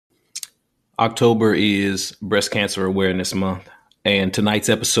October is Breast Cancer Awareness Month, and tonight's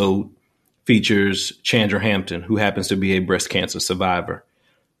episode features Chandra Hampton, who happens to be a breast cancer survivor.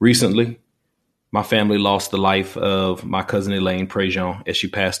 Recently, my family lost the life of my cousin Elaine Prejean as she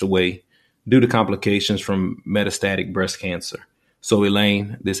passed away due to complications from metastatic breast cancer. So,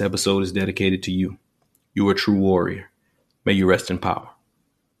 Elaine, this episode is dedicated to you. You are a true warrior. May you rest in power.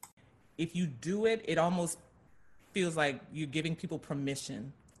 If you do it, it almost feels like you're giving people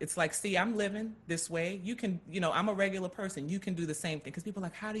permission. It's like, see, I'm living this way. You can, I'm a regular person. You can do the same thing. Because people are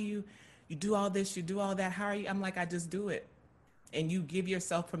like, how do you do all this, you do all that. How are you? I'm like, I just do it. And you give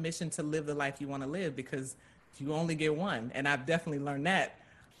yourself permission to live the life you want to live because you only get one. And I've definitely learned that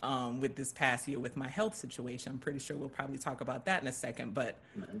with this past year with my health situation. I'm pretty sure we'll probably talk about that in a second. But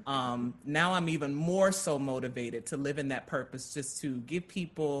now I'm even more so motivated to live in that purpose, just to give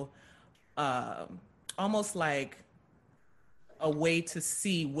people almost like a way to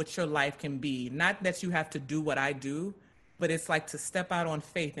see what your life can be. Not that you have to do what I do, but it's like to step out on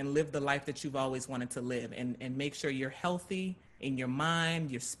faith and live the life that you've always wanted to live and make sure you're healthy in your mind,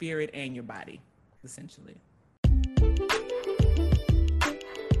 your spirit, and your body, essentially.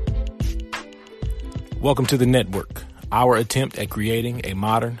 Welcome to The Network, our attempt at creating a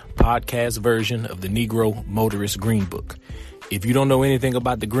modern podcast version of the Negro Motorist Green Book. If you don't know anything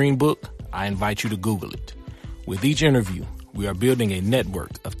about the Green Book, I invite you to Google it. With each interview, we are building a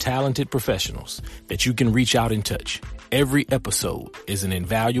network of talented professionals that you can reach out and touch. Every episode is an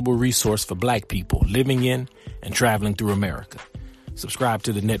invaluable resource for Black people living in and traveling through America. Subscribe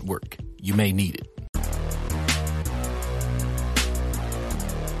to the network. You may need it.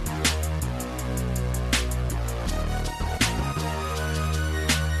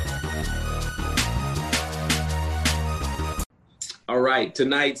 All right,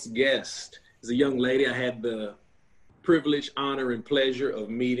 tonight's guest is a young lady I had the privilege, honor, and pleasure of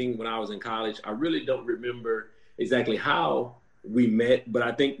meeting when I was in college. I really don't remember exactly how we met, but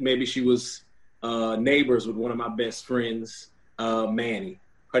I think maybe she was neighbors with one of my best friends, Manny.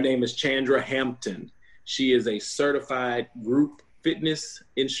 Her name is Chandra Hampton. She is a certified group fitness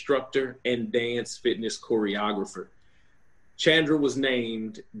instructor and dance fitness choreographer. Chandra was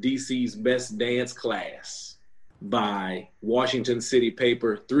named DC's best dance class by Washington City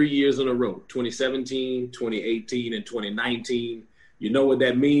Paper 3 years in a row, 2017, 2018, and 2019. You know what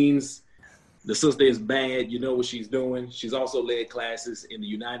that means. The sister is bad. You know what she's doing. She's also led classes in the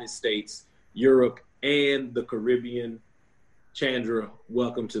United States, Europe, and the Caribbean. Chandra,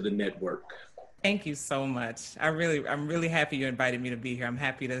 welcome to the network. Thank you so much. I'm really happy you invited me to be here. I'm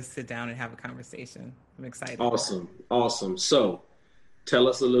happy to sit down and have a conversation. I'm excited. Awesome. So tell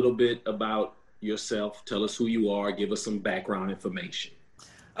us a little bit about yourself. Tell us who you are. Give us some background information.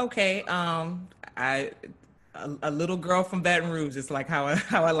 Okay. A little girl from Baton Rouge is like how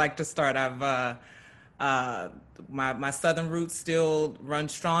I like to start. My Southern roots still run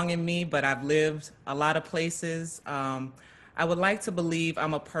strong in me, but I've lived a lot of places. I would like to believe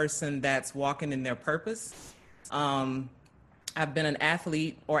I'm a person that's walking in their purpose. I've been an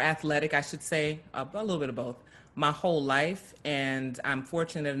athlete, or athletic, I should say, a little bit of both, my whole life, and I'm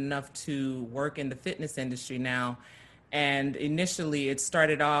fortunate enough to work in the fitness industry now. And initially it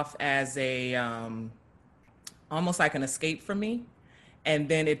started off as a almost like an escape for me, and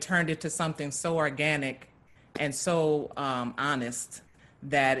then it turned into something so organic and so honest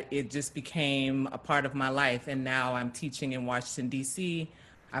that it just became a part of my life. And now I'm teaching in Washington, D.C.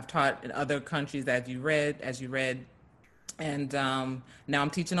 I've taught in other countries, as you read. And now I'm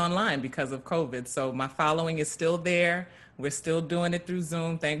teaching online because of COVID. So my following is still there. We're still doing it through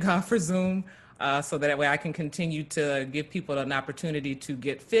Zoom. Thank God for Zoom. So that way I can continue to give people an opportunity to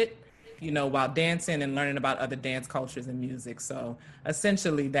get fit, while dancing and learning about other dance cultures and music. So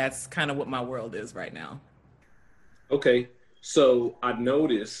essentially that's kind of what my world is right now. Okay. So I've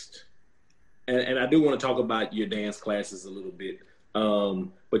noticed, and I do want to talk about your dance classes a little bit,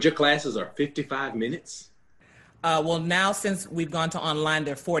 but your classes are 55 minutes? Well, now since we've gone to online,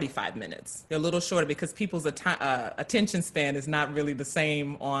 they're 45 minutes. They're a little shorter because people's attention span is not really the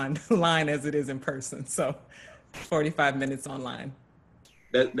same online as it is in person. So 45 minutes online.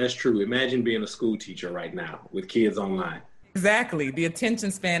 That's true. Imagine being a school teacher right now with kids online. Exactly. The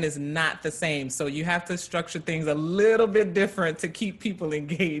attention span is not the same. So you have to structure things a little bit different to keep people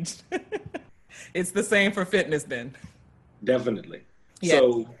engaged. It's the same for fitness then. Definitely. Yeah.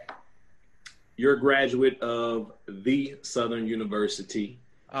 So you're a graduate of the Southern University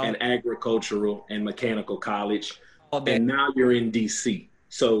and Agricultural and Mechanical College. And now you're in DC.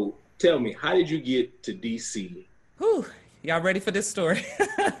 So tell me, how did you get to DC? Y'all ready for this story?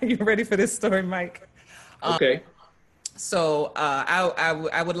 You ready for this story, Mike? Okay. So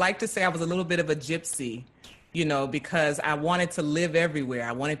I would like to say I was a little bit of a gypsy, because I wanted to live everywhere.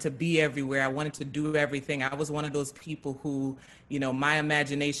 I wanted to be everywhere. I wanted to do everything. I was one of those people who, my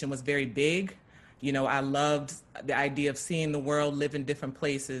imagination was very big. I loved the idea of seeing the world, live in different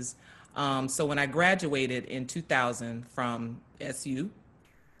places. So when I graduated in 2000 from SU,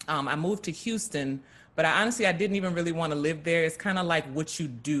 I moved to Houston, but I didn't even really want to live there. It's kind of like what you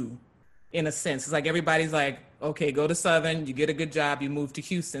do in a sense. It's like everybody's like, okay, go to Southern, you get a good job, you move to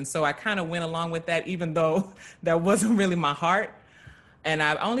Houston. So I kind of went along with that, even though that wasn't really my heart. And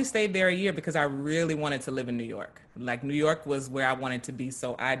I only stayed there a year because I really wanted to live in New York. Like New York was where I wanted to be.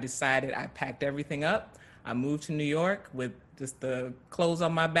 So I decided, I packed everything up. I moved to New York with just the clothes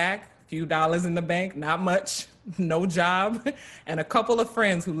on my back, a few dollars in the bank, not much, no job, and a couple of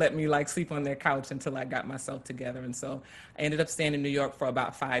friends who let me like sleep on their couch until I got myself together. And so I ended up staying in New York for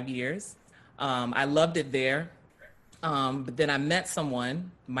about 5 years. I loved it there. But then I met someone,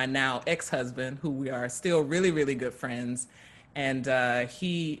 my now ex-husband, who we are still really, really good friends. And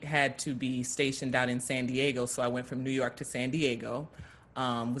he had to be stationed out in San Diego. So I went from New York to San Diego,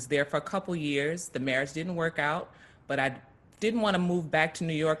 was there for a couple years. The marriage didn't work out, but I didn't want to move back to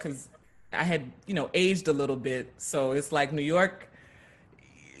New York because I had, aged a little bit. So it's like New York,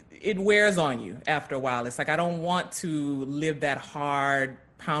 it wears on you after a while. It's like, I don't want to live that hard,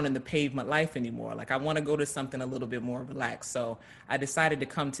 pounding the pavement life anymore. Like I want to go to something a little bit more relaxed. So I decided to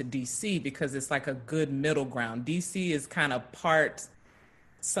come to DC because it's like a good middle ground. DC is kind of part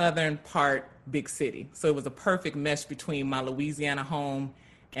Southern, part big city. So it was a perfect mesh between my Louisiana home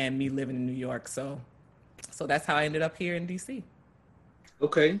and me living in New York. So that's how I ended up here in DC.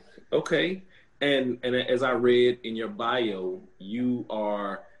 Okay, okay. And as I read in your bio, you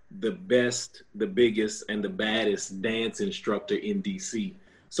are the best, the biggest, and the baddest dance instructor in DC.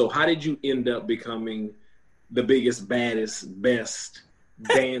 So how did you end up becoming the biggest, baddest, best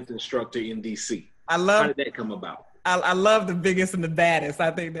dance instructor in DC? How did that come about? I love the biggest and the baddest. I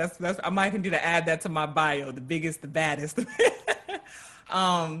think that's I might need to add that to my bio, the biggest, the baddest.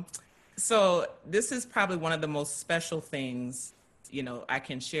 So this is probably one of the most special things, I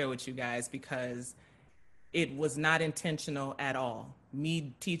can share with you guys because it was not intentional at all.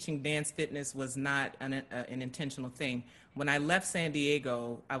 Me teaching dance fitness was not an intentional thing. When I left San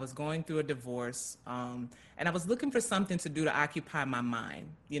Diego, I was going through a divorce, and I was looking for something to do to occupy my mind,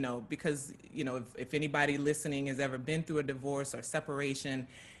 because, if anybody listening has ever been through a divorce or separation,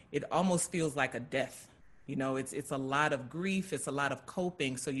 it almost feels like a death. It's a lot of grief, it's a lot of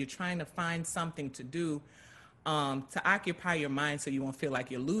coping. So you're trying to find something to do to occupy your mind so you won't feel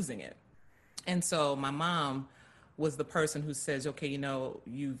like you're losing it. And so my mom was the person who says, okay,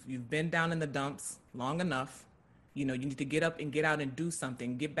 you've been down in the dumps long enough. You need to get up and get out and do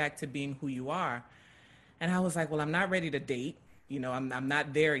something, get back to being who you are. And I was like, well, I'm not ready to date. I'm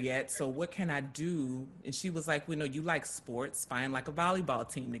not there yet. So what can I do? And she was like, you like sports, find like a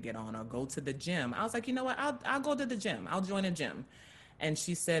volleyball team to get on or go to the gym. I was like, you know what? I'll go to the gym. I'll join a gym. And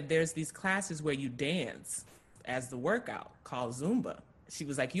she said, there's these classes where you dance as the workout called Zumba. She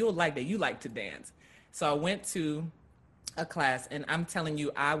was like, you'll like that. You like to dance. So I went to a class and I'm telling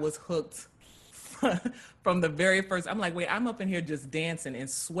you, I was hooked from the very first. I'm like, wait, I'm up in here just dancing and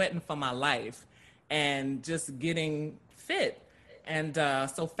sweating for my life and just getting fit. And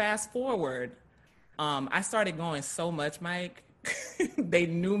so fast forward, I started going so much, Mike. They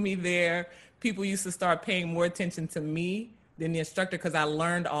knew me there. People used to start paying more attention to me than the instructor because I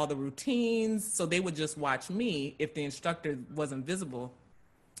learned all the routines. So they would just watch me if the instructor wasn't visible.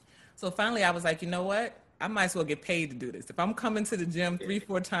 So finally I was like, you know what? I might as well get paid to do this. If I'm coming to the gym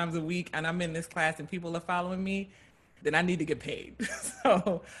 3-4 times a week and I'm in this class and people are following me, then I need to get paid.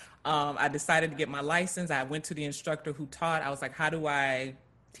 So I decided to get my license. I went to the instructor who taught. I was like, how do I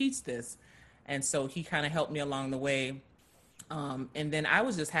teach this? And so he kind of helped me along the way. And then I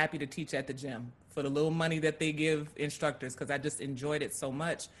was just happy to teach at the gym for the little money that they give instructors because I just enjoyed it so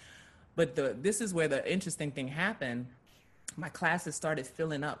much. But this is where the interesting thing happened. My classes started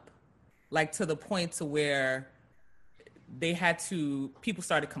filling up, like to the point to where people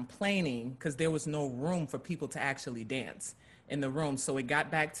started complaining because there was no room for people to actually dance in the room. So it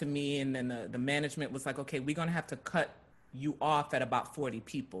got back to me and then the management was like, okay, we're going to have to cut you off at about 40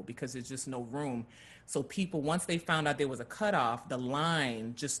 people because there's just no room. So people, once they found out there was a cutoff, the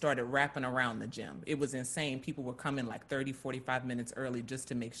line just started wrapping around the gym. It was insane. People were coming like 30, 45 minutes early just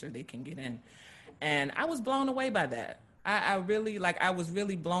to make sure they can get in. And I was blown away by that. I was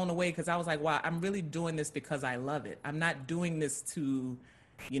really blown away because I was like, wow, I'm really doing this because I love it. I'm not doing this to,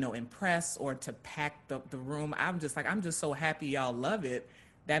 impress or to pack the room. I'm just so happy y'all love it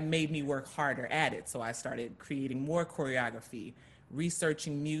that made me work harder at it. So I started creating more choreography,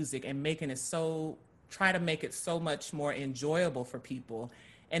 researching music, and try to make it so much more enjoyable for people.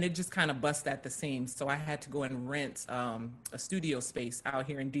 And it just kind of bust at the seams. So I had to go and rent a studio space out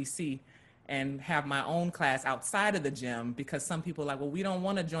here in DC and have my own class outside of the gym, because some people are like, well, we don't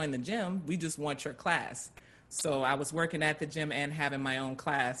want to join the gym. We just want your class. So I was working at the gym and having my own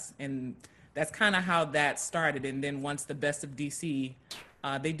class. And that's kind of how that started. And then once the Best of DC,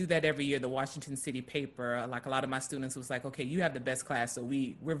 they do that every year, the Washington City paper, like a lot of my students was like, okay, you have the best class, so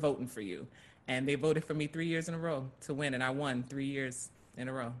we're voting for you. And they voted for me 3 years in a row to win, and I won 3 years in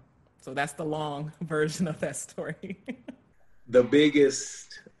a row. So that's the long version of that story. The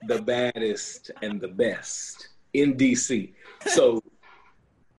biggest, the baddest, and the best in DC. So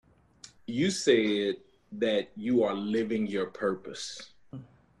you said that you are living your purpose.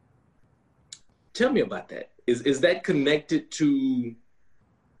 Tell me about that. Is that connected to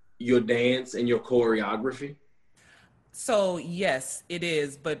your dance and your choreography? So yes, it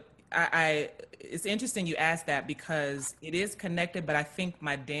is. But it's interesting you asked that, because it is connected, but I think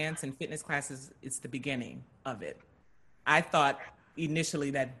my dance and fitness classes, it's the beginning of it. I thought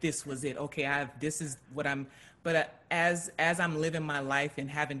initially that this was it. Okay, this is what but as I'm living my life and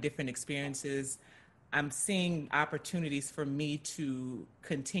having different experiences, I'm seeing opportunities for me to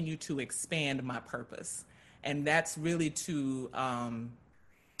continue to expand my purpose. And that's really to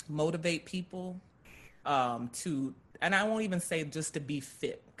motivate people and I won't even say just to be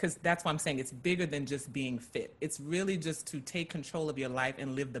fit, because that's why I'm saying it's bigger than just being fit. It's really just to take control of your life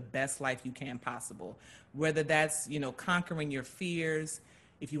and live the best life you can possible. Whether that's, conquering your fears,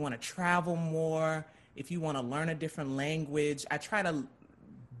 if you want to travel more, if you want to learn a different language. I try to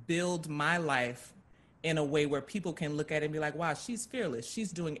build my life in a way where people can look at it and be like, wow, she's fearless.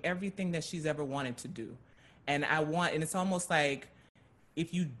 She's doing everything that she's ever wanted to do. And it's almost like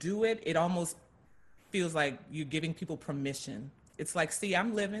if you do it, it almost feels like you're giving people permission. It's like, see,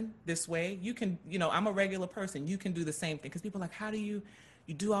 I'm living this way. You can, I'm a regular person. You can do the same thing. Because people are like, how do you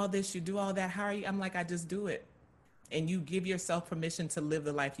do all this, you do all that. How are you? I'm like, I just do it. And you give yourself permission to live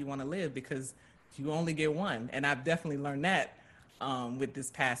the life you want to live, because you only get one. And I've definitely learned that with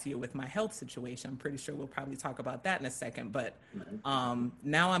this past year with my health situation. I'm pretty sure we'll probably talk about that in a second. But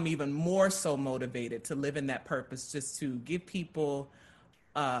now I'm even more so motivated to live in that purpose, just to give people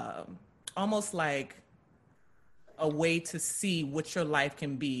almost like a way to see what your life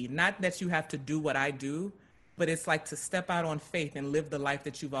can be. Not that you have to do what I do, but it's like to step out on faith and live the life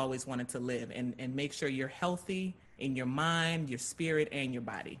that you've always wanted to live, and make sure you're healthy in your mind, your spirit, and your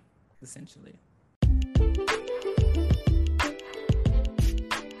body, essentially.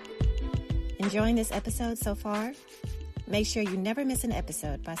 Enjoying this episode so far? Make sure you never miss an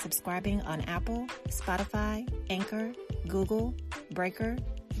episode by subscribing on Apple, Spotify, Anchor, Google, Breaker,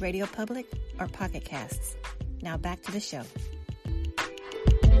 Radio Public, or Pocket Casts. Now back to the show.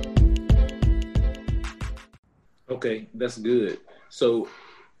 Okay, that's good. So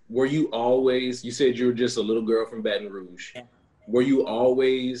were you always, you said you were just a little girl from Baton Rouge. Yeah. Were you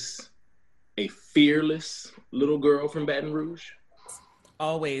always a fearless little girl from Baton Rouge?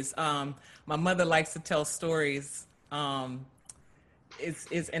 Always. My mother likes to tell stories. And this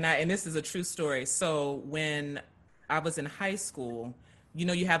is a true story. So when I was in high school,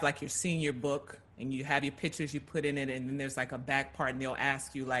 you have like your senior book, and you have your pictures you put in it, and then there's like a back part, and they'll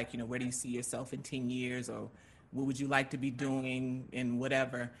ask you like, where do you see yourself in 10 years, or what would you like to be doing in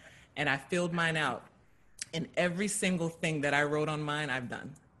whatever. And I filled mine out, and every single thing that I wrote on mine, I've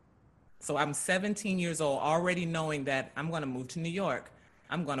done. So I'm 17 years old, already knowing that I'm going to move to New York.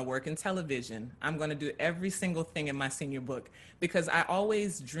 I'm going to work in television. I'm going to do every single thing in my senior book, because I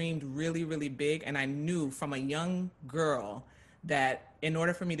always dreamed really, really big. And I knew from a young girl that in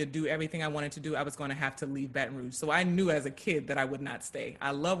order for me to do everything I wanted to do, I was going to have to leave Baton Rouge. So I knew as a kid that I would not stay.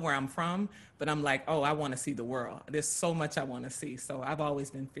 I love where I'm from, but I'm like, oh, I want to see the world. There's so much I want to see. So I've always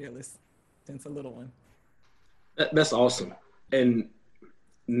been fearless since a little one. That's awesome. And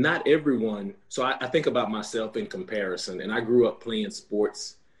not everyone, so I think about myself in comparison, and I grew up playing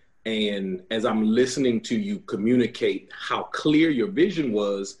sports. And as I'm listening to you communicate how clear your vision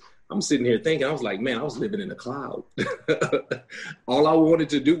was, I'm sitting here thinking, I was like, man, I was living in a cloud. All I wanted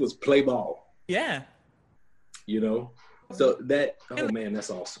to do was play ball. Yeah. So that, oh man, that's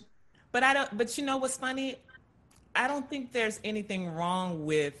awesome. But you know what's funny? I don't think there's anything wrong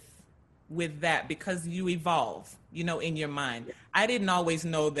with that, because you evolve, in your mind. I didn't always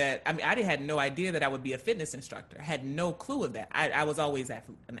know that. I mean, I had no idea that I would be a fitness instructor. I had no clue of that. I was always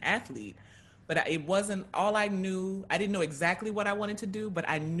an athlete. But it wasn't all I knew. I didn't know exactly what I wanted to do, but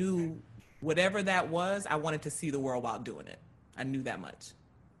I knew whatever that was, I wanted to see the world while doing it. I knew that much.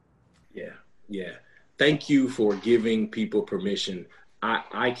 Yeah, yeah. Thank you for giving people permission.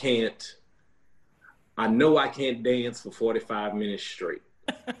 I can't. I know I can't dance for 45 minutes straight.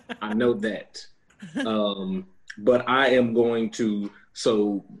 I know that. Um, but I am going to.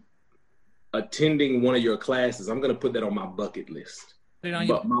 So attending one of your classes, I'm going to put that on my bucket list. Put it on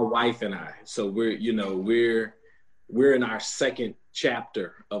your. But my wife and I, so we're in our second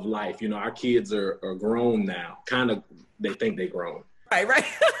chapter of life. You know, our kids are grown now. Kind of, they think they're grown. Right.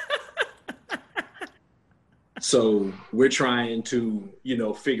 So we're trying to,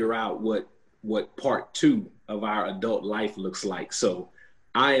 figure out what part two of our adult life looks like. So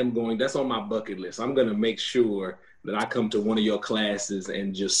that's on my bucket list. I'm going to make sure that I come to one of your classes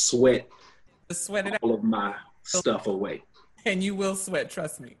and just sweat it all out. of my stuff away. And you will sweat,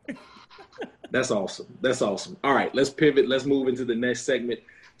 trust me. That's awesome. That's awesome. All right, let's pivot. Let's move into the next segment.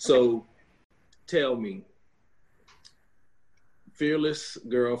 So tell me, fearless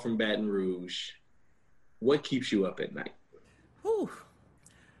girl from Baton Rouge, what keeps you up at night? Whew.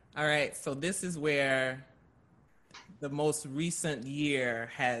 All right, so this is where the most recent year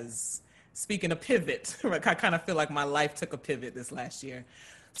has, speaking of pivot, I kind of feel like my life took a pivot this last year.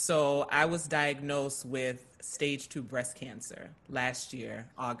 So I was diagnosed with stage 2 breast cancer last year,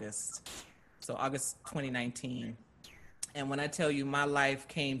 August 2019. And when I tell you my life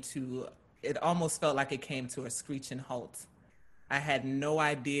it almost felt like it came to a screeching halt. I had no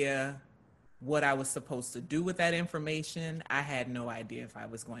idea what I was supposed to do with that information. I had no idea if I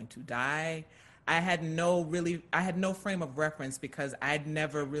was going to die. I had no frame of reference because I'd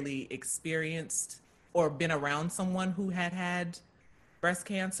never really experienced or been around someone who had breast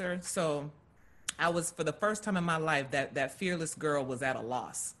cancer. So I was, for the first time in my life, that fearless girl was at a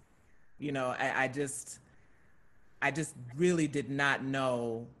loss. I just really did not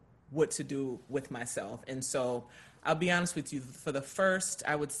know what to do with myself. And so I'll be honest with you, for the first,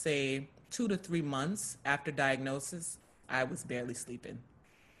 I would say 2 to 3 months after diagnosis, I was barely sleeping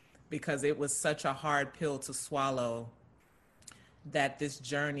because it was such a hard pill to swallow that this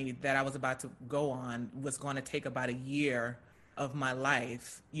journey that I was about to go on was going to take about a year of my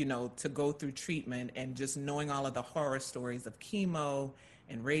life, to go through treatment, and just knowing all of the horror stories of chemo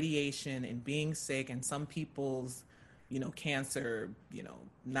and radiation and being sick, and some people's, cancer,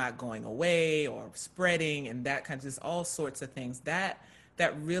 not going away or spreading, and that kind of just all sorts of things that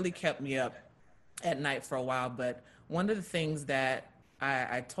really kept me up at night for a while. But one of the things that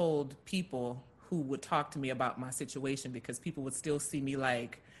I told people who would talk to me about my situation, because people would still see me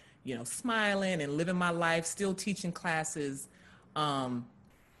like, smiling and living my life, still teaching classes.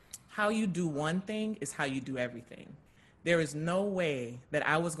 How you do one thing is how you do everything. There is no way that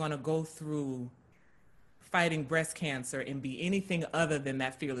I was going to go through fighting breast cancer and be anything other than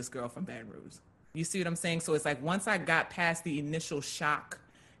that fearless girl from Baton Rouge. You see what I'm saying? So it's like once I got past the initial shock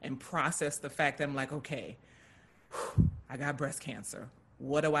and processed the fact that I'm like, okay, I got breast cancer.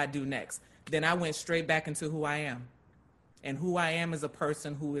 What do I do next? Then I went straight back into who I am. And who I am is a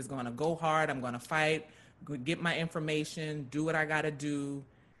person who is going to go hard. I'm going to fight, get my information, do what I got to do,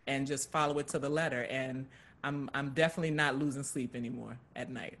 and just follow it to the letter. And I'm definitely not losing sleep anymore at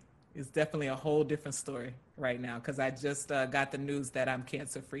night. It's definitely a whole different story right now because I just got the news that I'm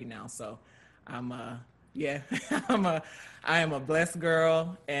cancer free now. So I'm I am a blessed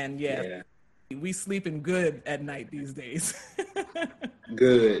girl, and we sleeping good at night these days.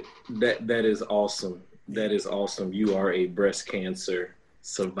 Good. That is awesome. That is awesome. You are a breast cancer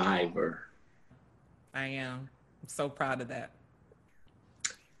survivor. I am. I'm so proud of that.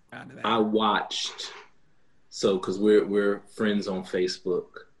 I watched, because we're friends on Facebook.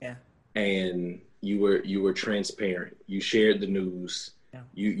 Yeah. And you were transparent. You shared the news. Yeah.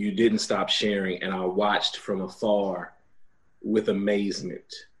 You didn't stop sharing, and I watched from afar with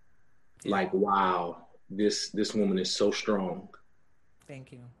amazement. Yeah. Like, wow, this woman is so strong.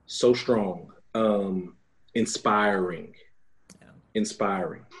 Thank you. So strong. Inspiring. Yeah.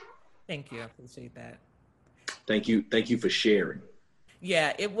 Inspiring. Thank you. I appreciate that. Thank you for sharing.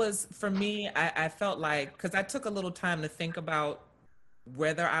 Yeah, it was, for me, I felt like, because I took a little time to think about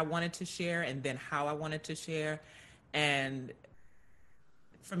whether I wanted to share and then how I wanted to share. And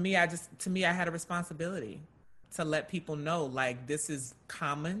for me, I had a responsibility to let people know, like, this is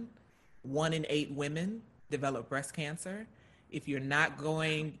common. 1 in 8 women develop breast cancer. If you're not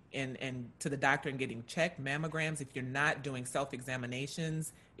going and to the doctor and getting checked, mammograms, if you're not doing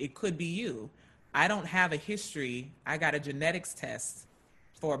self-examinations, it could be you. I don't have a history. I got a genetics test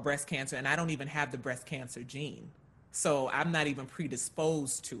for breast cancer, and I don't even have the breast cancer gene. So I'm not even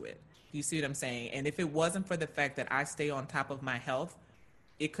predisposed to it. You see what I'm saying? And if it wasn't for the fact that I stay on top of my health,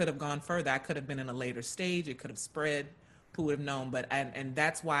 it could have gone further. I could have been in a later stage. It could have spread. who would have known? But and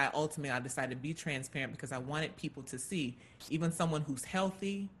that's why ultimately I decided to be transparent, because I wanted people to see, even someone who's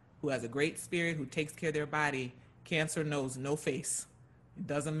healthy, who has a great spirit, who takes care of their body, cancer knows no face. It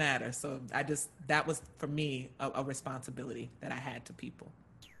doesn't matter. So that was for me a responsibility that I had to people.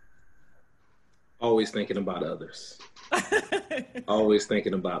 Always thinking about others. Always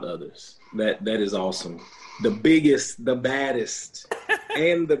thinking about others. That is awesome. The biggest, the baddest,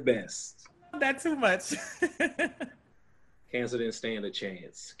 and the best. Not too much. Cancer didn't stand a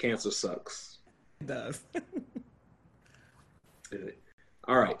chance. Cancer sucks. It does. Good.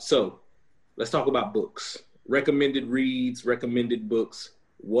 All right, so let's talk about books. Recommended reads, recommended books.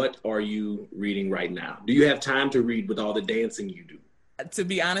 What are you reading right now? Do you have time to read with all the dancing you do? To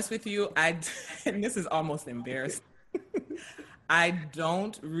be honest with you, and this is almost embarrassing. I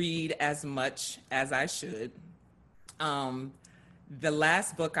don't read as much as I should. The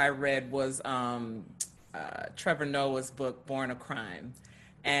last book I read was Trevor Noah's book, Born a Crime.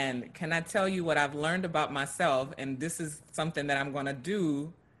 And can I tell you what I've learned about myself? And this is something that I'm going to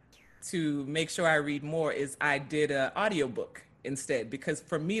do to make sure I read more, is I did an audiobook instead, because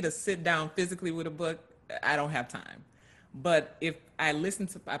for me to sit down physically with a book, I don't have time. But if I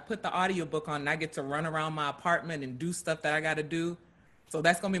put the audiobook on and I get to run around my apartment and do stuff that I got to do. So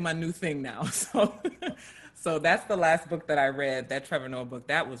that's going to be my new thing now. So that's the last book that I read, that Trevor Noah book.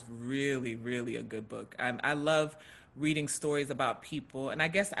 That was really, really a good book. I love reading stories about people. And I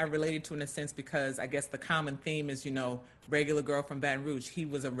guess I related to it in a sense because I guess the common theme is, regular girl from Baton Rouge. He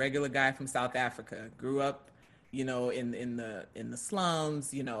was a regular guy from South Africa, grew up, in the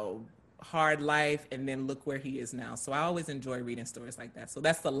slums, hard life, and then look where he is now. So I always enjoy reading stories like that. So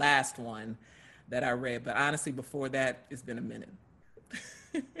that's the last one that I read. But honestly, before that, it's been a minute.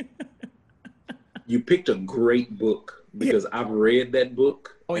 You picked a great book, because I've read that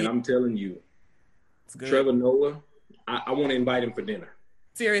book, and I'm telling you, Trevor Noah, I want to invite him for dinner.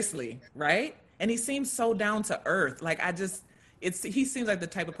 Seriously, right? And he seems so down to earth. Like he seems like the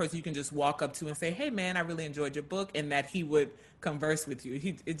type of person you can just walk up to and say, "Hey man, I really enjoyed your book," and that he would converse with you.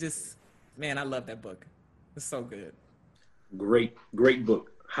 Man, I love that book. It's so good. Great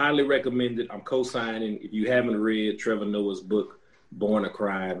book. Highly recommended. I'm co-signing. If you haven't read Trevor Noah's book, Born a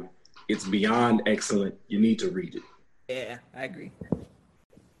Crime, it's beyond excellent. You need to read it. Yeah, I agree.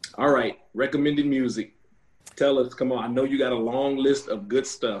 All right. Recommended music. Tell us, come on. I know you got a long list of good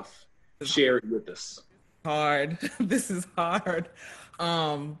stuff. Share it with us. Hard. This is hard.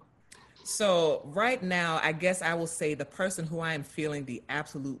 So right now, I guess I will say the person who I am feeling the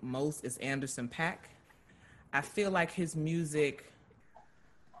absolute most is Anderson .Paak. I feel like his music,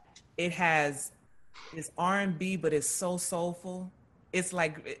 it's R&B, but it's so soulful. It's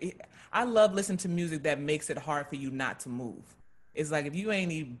like, I love listening to music that makes it hard for you not to move. It's like if you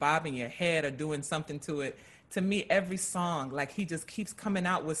ain't even bobbing your head or doing something to it, to me, every song, like he just keeps coming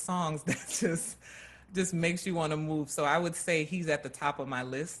out with songs that just makes you want to move. So I would say he's at the top of my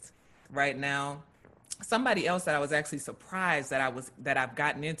list right now. Somebody else that I was actually surprised that I've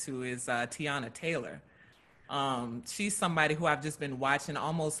gotten into is Tiana Taylor. She's somebody who I've just been watching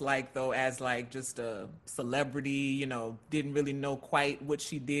almost like though as like just a celebrity, didn't really know quite what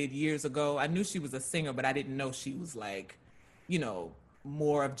she did years ago. I knew she was a singer, but I didn't know she was like,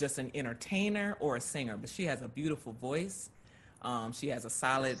 more of just an entertainer or a singer, but she has a beautiful voice. She has a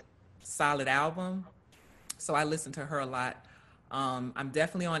solid album. So I listen to her a lot. I'm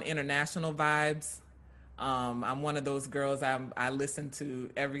definitely on international vibes. I'm one of those girls, I listen to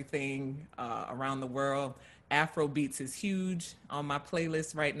everything around the world. Afro beats is huge on my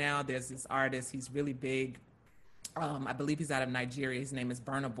playlist right now. There's this artist, he's really big. I believe he's out of Nigeria. His name is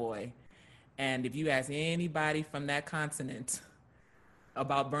Burna Boy. And if you ask anybody from that continent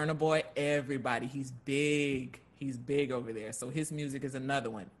about Burna Boy, everybody, he's big over there. So his music is another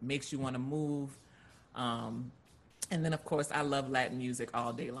one, makes you want to move. And then of course, I love Latin music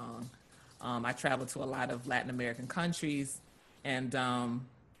all day long. I travel to a lot of Latin American countries, and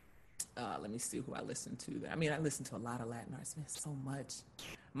let me see who I listen to. I mean, I listen to a lot of Latin artists, man, so much.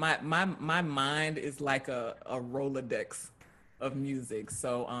 My mind is like a Rolodex of music.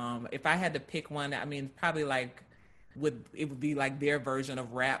 So if I had to pick one, I mean, probably like it would be like their version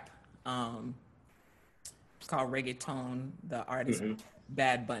of rap. It's called reggaeton. The artist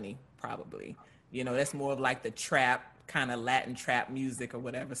Bad Bunny, probably. That's more of like the trap, kind of Latin trap music or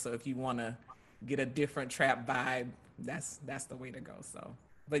whatever. So if you want to get a different trap vibe, that's the way to go. So,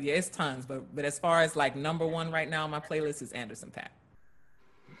 but yeah, it's tons. But as far as like number one right now on my playlist is Anderson .Paak.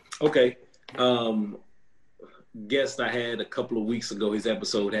 Okay. Guest I had a couple of weeks ago, his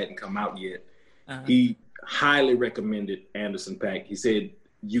episode hadn't come out yet. He highly recommended Anderson .Paak. He said,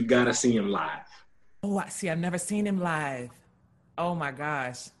 you got to see him live. Oh, I see. I've never seen him live. Oh my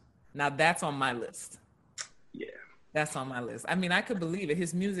gosh. Now that's on my list. Yeah. That's on my list. I mean, I could believe it.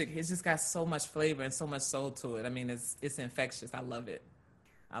 His music, it's just got so much flavor and so much soul to it. I mean, it's infectious. I love it.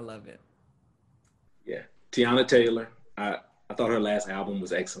 I love it. Yeah. Tiana Taylor. I thought her last album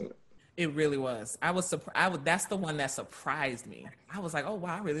was excellent. It really was. I was surprised. That's the one that surprised me. I was like, oh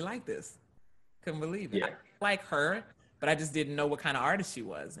wow, I really like this. Couldn't believe it. Yeah. I like her, but I just didn't know what kind of artist she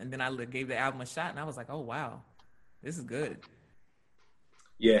was. And then I gave the album a shot, and I was like, oh wow, this is good.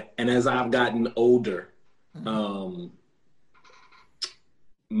 Yeah. And as I've gotten older,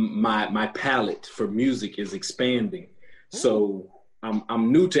 my palette for music is expanding. So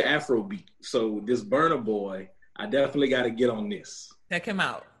I'm new to Afrobeat. So this Burna Boy, I definitely got to get on this. Check him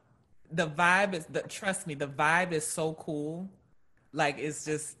out. The vibe is, trust me, the vibe is so cool. Like, it's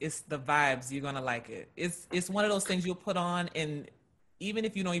the vibes. You're going to like it. It's one of those things you'll put on, and even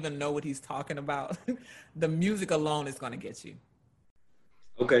if you don't even know what he's talking about, the music alone is going to get you.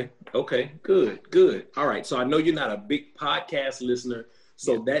 Okay. Good. All right. So I know you're not a big podcast listener.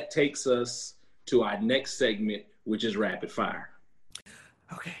 So that takes us to our next segment, which is rapid fire.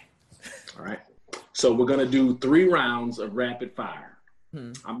 Okay. All right. So we're going to do 3 rounds of rapid fire.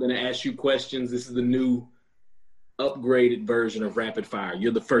 I'm going to ask you questions. This is the new upgraded version of rapid fire.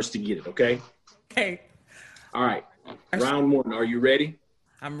 You're the first to get it. Okay. Okay. All right. Round 1. Are you ready?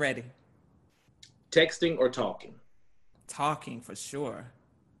 I'm ready. Texting or talking? Talking for sure.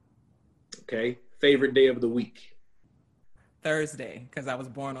 Okay. Favorite day of the week? Thursday, because I was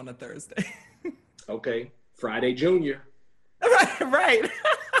born on a Thursday. Okay. Friday Junior. Right.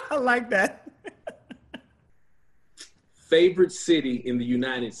 I like that. Favorite city in the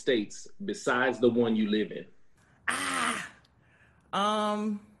United States besides the one you live in?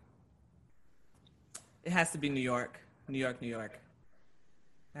 It has to be New York. New York.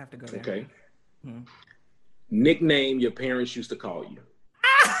 I have to go there. Okay. Nickname your parents used to call you?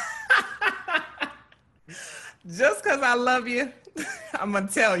 Just because I love you, I'm gonna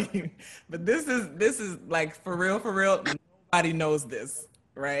tell you. But this is like for real. Nobody knows this,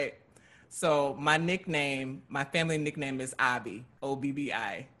 right? So my family nickname is Obbi,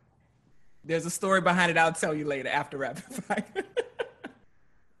 Obbi. There's a story behind it. I'll tell you later after rapid fire.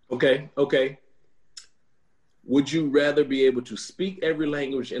 Okay. Would you rather be able to speak every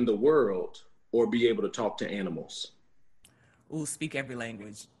language in the world or be able to talk to animals? Ooh, speak every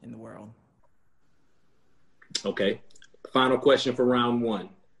language in the world. Okay. Final question for round 1.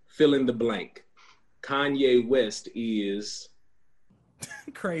 Fill in the blank. Kanye West is...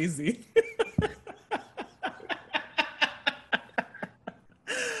 crazy.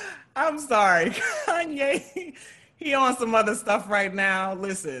 I'm sorry. Kanye, he on some other stuff right now.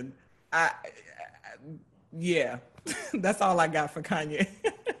 Listen, yeah, that's all I got for Kanye.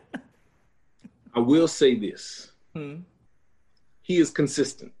 I will say this. He is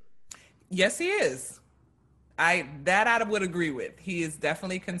consistent. Yes, he is. I would agree with. He is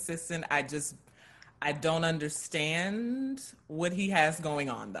definitely consistent. I don't understand what he has going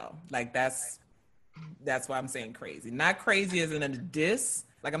on though. Like that's why I'm saying crazy. Not crazy as in a diss.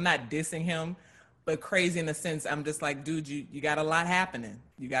 Like I'm not dissing him, but crazy in the sense I'm just like, dude, you got a lot happening.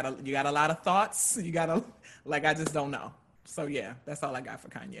 You got a lot of thoughts. I just don't know. So yeah, that's all I got for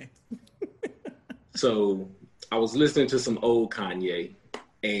Kanye. So I was listening to some old Kanye,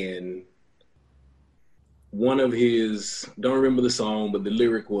 and one of his, don't remember the song, but the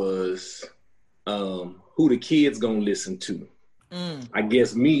lyric was, who the kids gonna listen to? I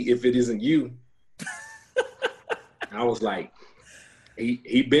guess me, if it isn't you. I was like,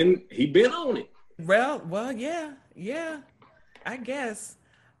 he been on it. Well, yeah, I guess.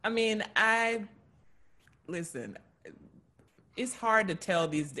 I mean, listen, it's hard to tell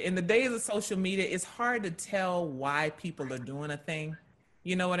in the days of social media, it's hard to tell why people are doing a thing.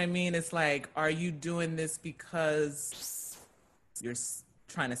 You know what I mean? It's like, are you doing this because you're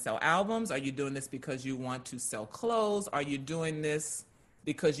trying to sell albums? Are you doing this because you want to sell clothes? Are you doing this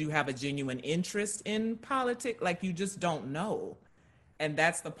because you have a genuine interest in politics? Like, you just don't know. And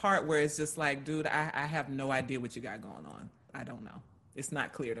that's the part where it's just like, dude, I have no idea what you got going on. I don't know. It's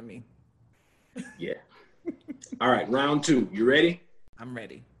not clear to me. Yeah. All right, round 2. You ready? I'm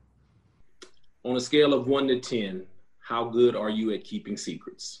ready. On a scale of 1 to 10, how good are you at keeping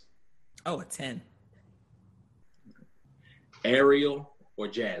secrets? Oh, a 10. Ariel or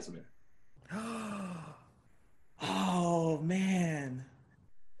Jasmine? Oh, man.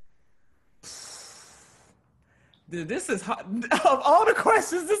 Dude, this is hard. Of all the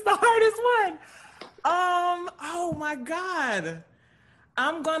questions, this is the hardest one. Oh my God.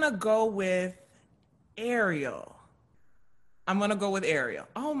 I'm gonna go with Ariel.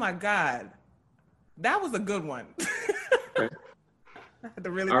 Oh my God. That was a good one. Okay. I had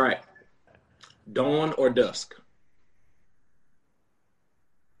to really. All right. Dawn or dusk?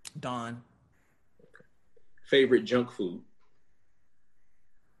 Dawn. Favorite junk food?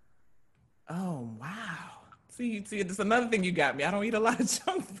 Oh, wow. See, this is another thing you got me. I don't eat a lot of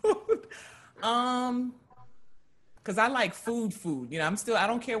junk food. Because I like food. You know, I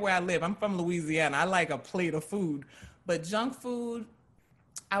don't care where I live. I'm from Louisiana. I like a plate of food. But junk food,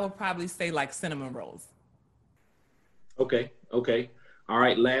 I would probably say like cinnamon rolls. Okay. All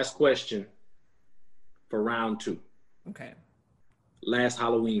right, last question for round 2. Okay. Last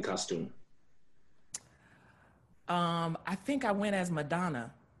Halloween costume? I think I went as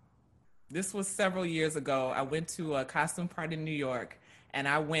Madonna. This was several years ago. I went to a costume party in New York, and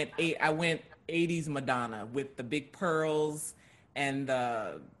I went 80s Madonna with the big pearls and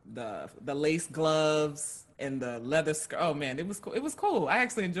the lace gloves and the leather skirt. Oh man, it was cool. It was cool. I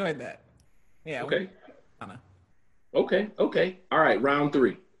actually enjoyed that. Yeah. Okay. Madonna. Okay. All right, round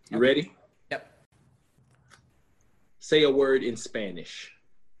 3. You ready? Yep. Say a word in Spanish.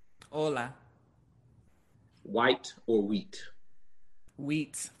 Hola. White or wheat?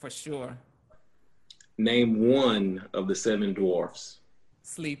 Wheat, for sure. Name one of the 7 dwarfs.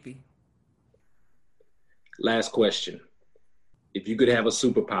 Sleepy. Last question. If you could have a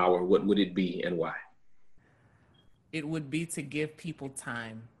superpower, what would it be and why? It would be to give people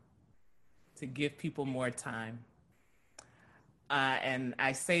time, to give people more time. And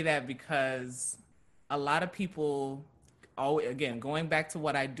I say that because a lot of people, again, going back to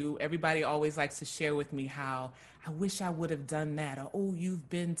what I do, everybody always likes to share with me how I wish I would have done that. Or, oh, you've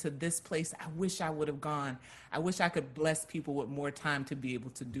been to this place. I wish I would have gone. I wish I could bless people with more time to be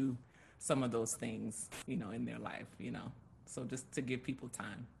able to do some of those things, you know, in their life, you know. So just to give people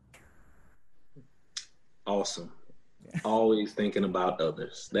time. Awesome. Yeah. Always thinking about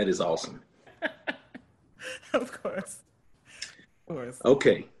others. That is awesome. Of course.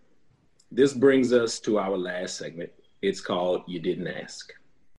 Okay. This brings us to our last segment. It's called You Didn't Ask.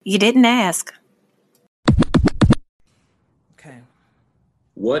 You didn't ask. Okay.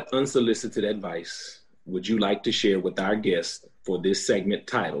 What unsolicited advice would you like to share with our guest for this segment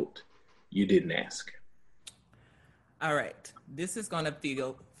titled You Didn't Ask? All right. This is going to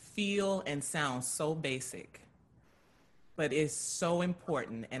feel and sound so basic, but it's so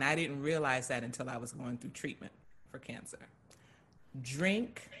important. And I didn't realize that until I was going through treatment for cancer.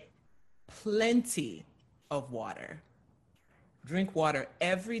 Drink plenty of water. Drink water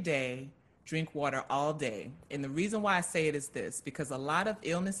every day. Drink water all day. And the reason why I say it is this, because a lot of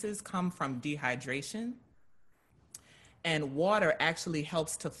illnesses come from dehydration, and water actually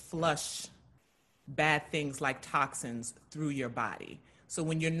helps to flush bad things like toxins through your body. So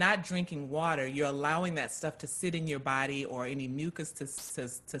when you're not drinking water, you're allowing that stuff to sit in your body, or any mucus to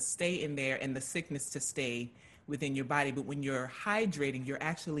stay in there, and the sickness to stay within your body. But when you're hydrating, you're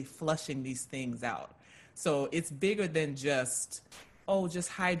actually flushing these things out. So it's bigger than just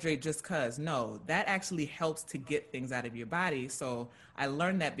hydrate just cause. No, that actually helps to get things out of your body. So I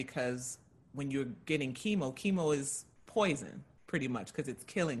learned that because when you're getting chemo is poison pretty much because it's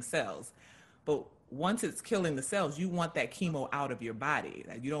killing cells. But once it's killing the cells, you want that chemo out of your body.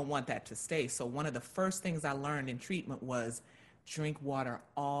 You don't want that to stay. So one of the first things I learned in treatment was drink water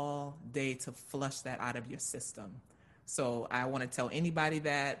all day to flush that out of your system. So I want to tell anybody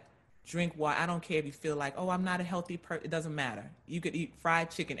that drink water. I don't care if you feel like, oh, I'm not a healthy person. It doesn't matter. You could eat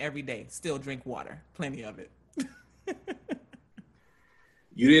fried chicken every day, still drink water, plenty of it.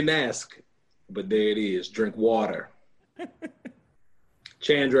 You didn't ask, but there it is. Drink water.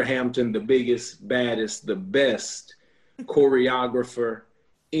 Chandra Hampton, the biggest, baddest, the best choreographer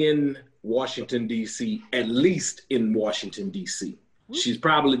in Washington, D.C., at least in Washington, D.C. She's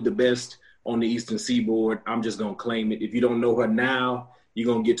probably the best on the Eastern Seaboard. I'm just going to claim it. If you don't know her now, you're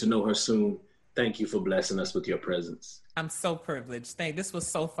going to get to know her soon. Thank you for blessing us with your presence. I'm so privileged. This was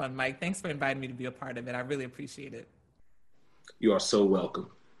so fun, Mike. Thanks for inviting me to be a part of it. I really appreciate it. You are so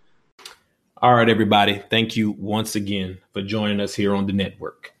welcome. All right, everybody. Thank you once again for joining us here on the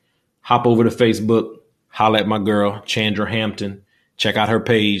network. Hop over to Facebook, holla at my girl, Chandra Hampton. Check out her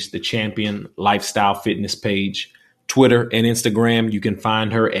page, the Champion Lifestyle Fitness page. Twitter and Instagram, you can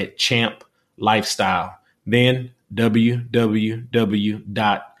find her at Champ Lifestyle. Then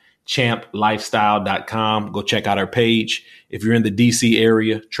www.champlifestyle.com. Go check out her page. If you're in the DC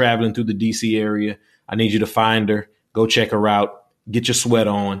area, traveling through the DC area, I need you to find her. Go check her out. Get your sweat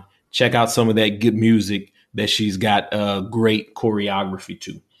on. Check out some of that good music that she's got great choreography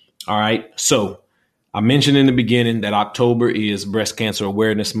to. All right. So I mentioned in the beginning that October is Breast Cancer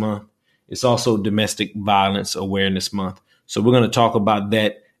Awareness Month. It's also Domestic Violence Awareness Month. So we're going to talk about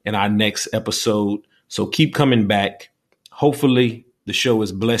that in our next episode. So keep coming back. Hopefully the show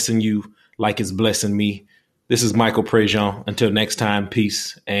is blessing you like it's blessing me. This is Michael Prejean. Until next time,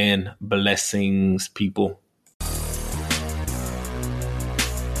 peace and blessings, people.